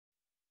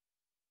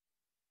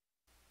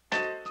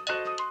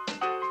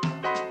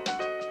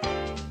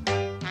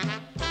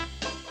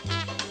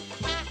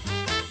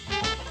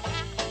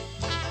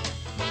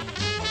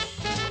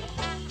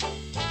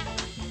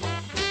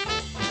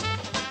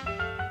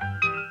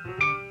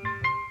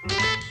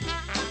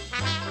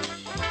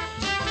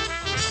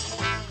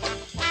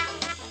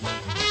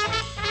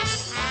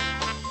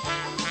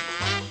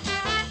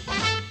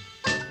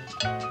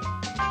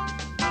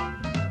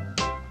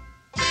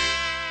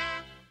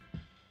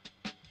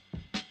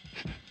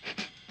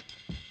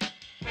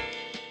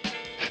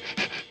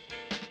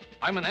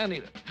I'm an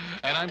anteater,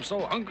 and I'm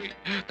so hungry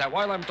that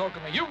while I'm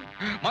talking to you,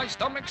 my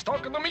stomach's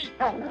talking to me.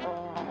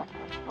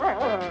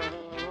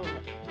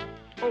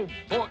 Oh,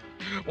 boy,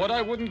 what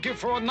I wouldn't give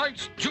for a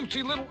nice,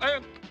 juicy little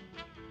ant.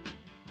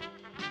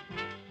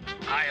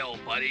 Hi,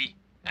 old buddy.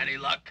 Any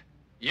luck?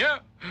 Yeah,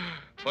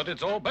 but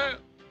it's all bad.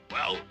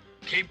 Well,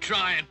 keep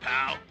trying,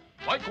 pal.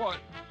 Likewise.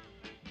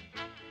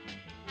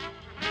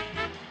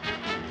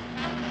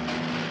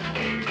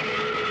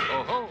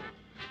 Oh-ho,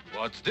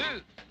 what's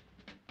this?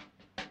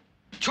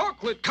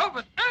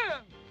 Chocolate-covered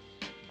ants!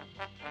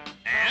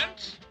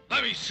 Ants?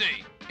 Let me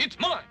see. It's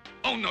mine.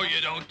 Oh, no, you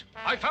don't.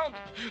 I found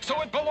it, so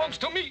it belongs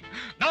to me.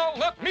 Now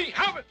let me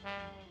have it.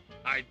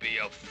 I'd be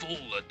a fool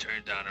to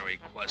turn down a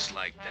request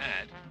like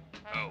that.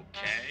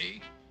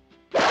 Okay.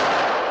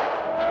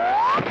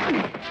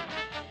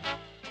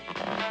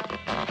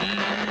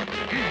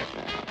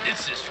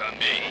 This is for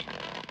me.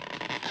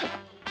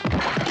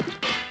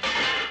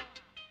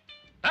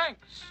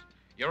 Thanks.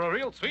 You're a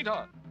real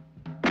sweetheart.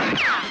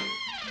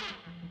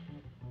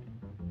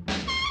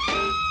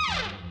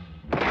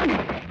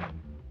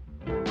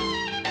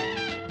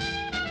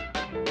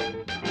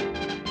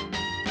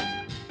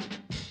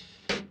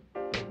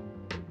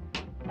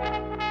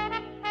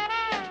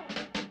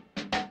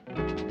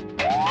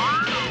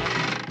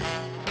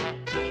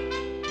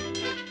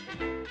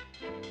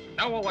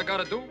 Now all I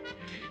gotta do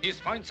is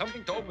find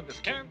something to open this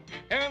can,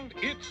 and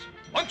it's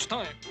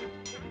lunchtime.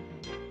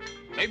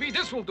 Maybe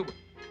this will do it.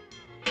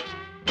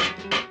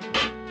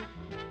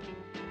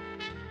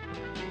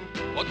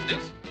 What's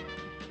this?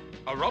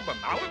 A rubber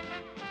mallet?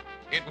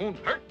 It won't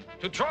hurt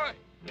to try.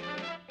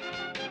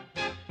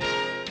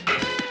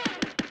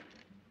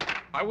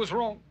 I was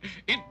wrong.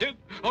 It did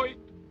hurt.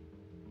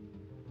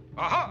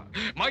 Aha!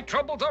 My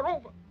troubles are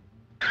over.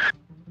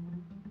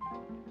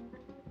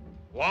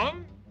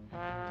 1,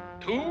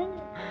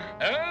 2,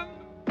 and...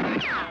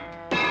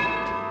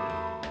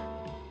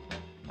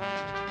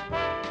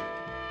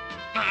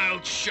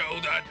 I'll show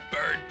that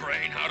bird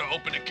brain how to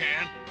open a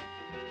can.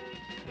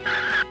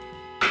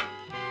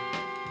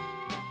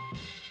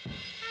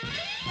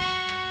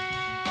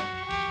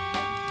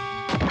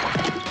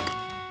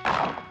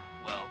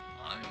 Well,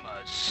 I'm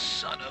a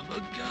son of a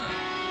gun.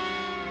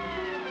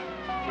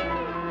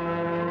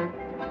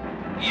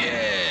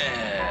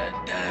 Yeah,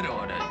 that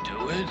ought to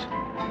do it.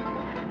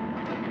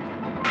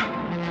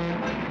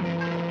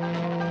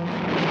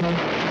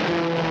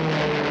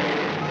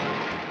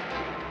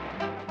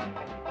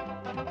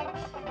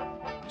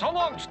 So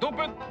long,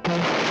 stupid!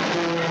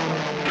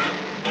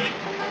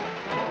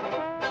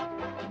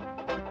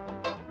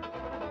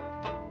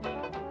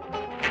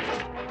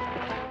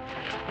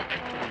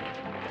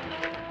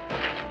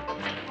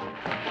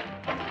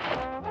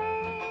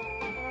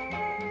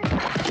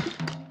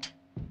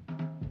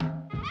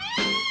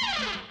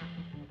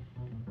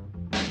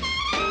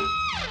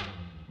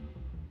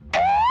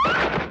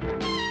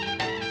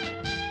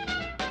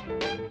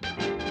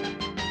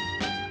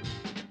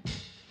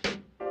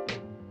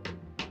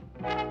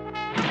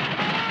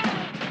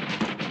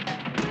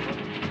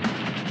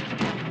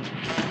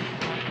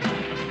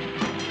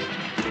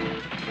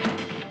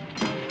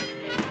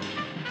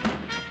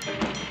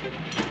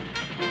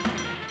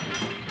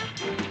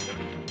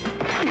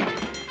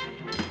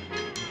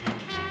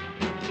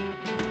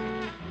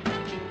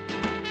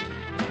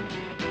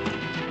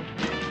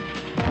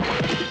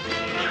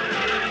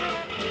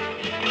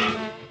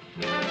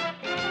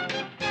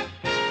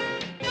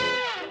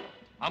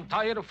 I'm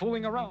tired of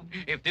fooling around.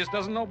 If this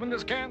doesn't open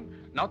this can,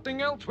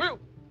 nothing else will.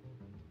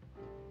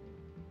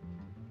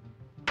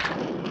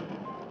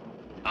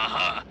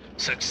 Aha!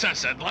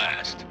 Success at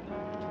last!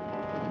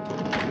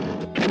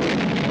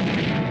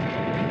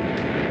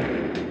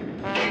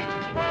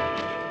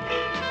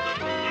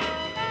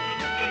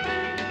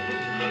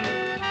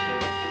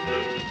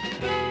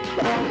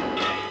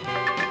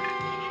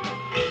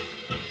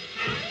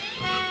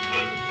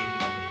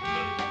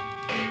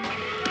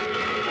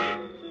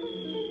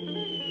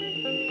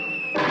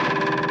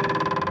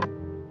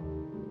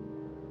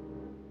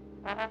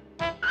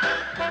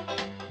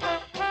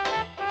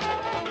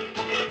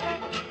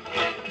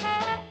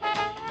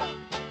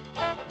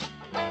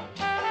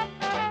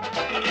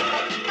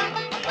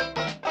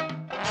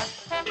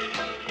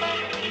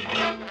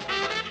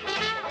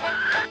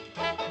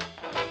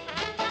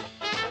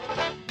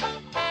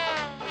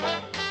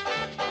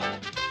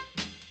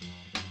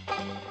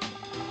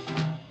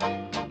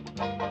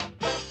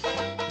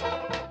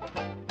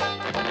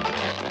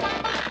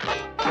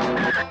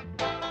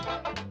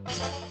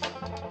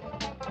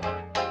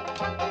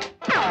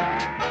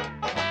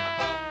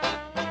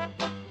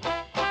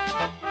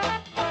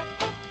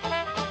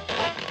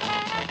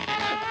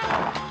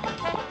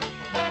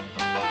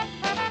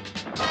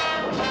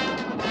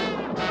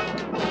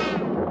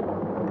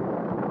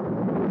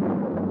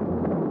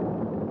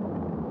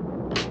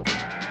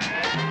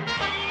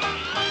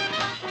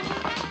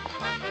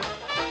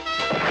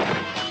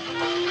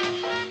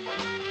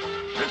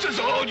 This is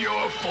all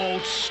your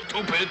fault,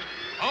 stupid.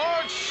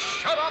 Oh,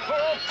 shut up or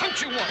I'll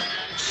punch you one.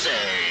 Say,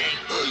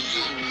 are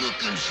you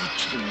looking for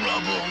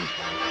trouble?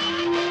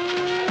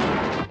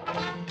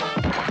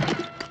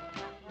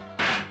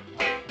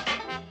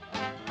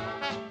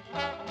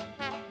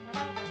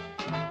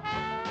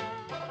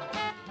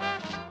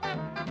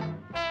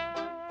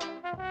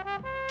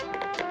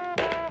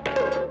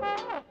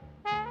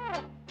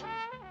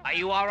 Are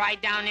you all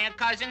right down there,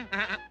 cousin?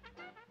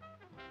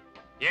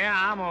 Yeah,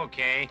 I'm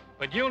okay.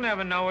 But you'll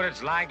never know what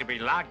it's like to be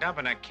locked up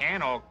in a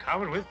can all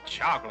covered with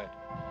chocolate.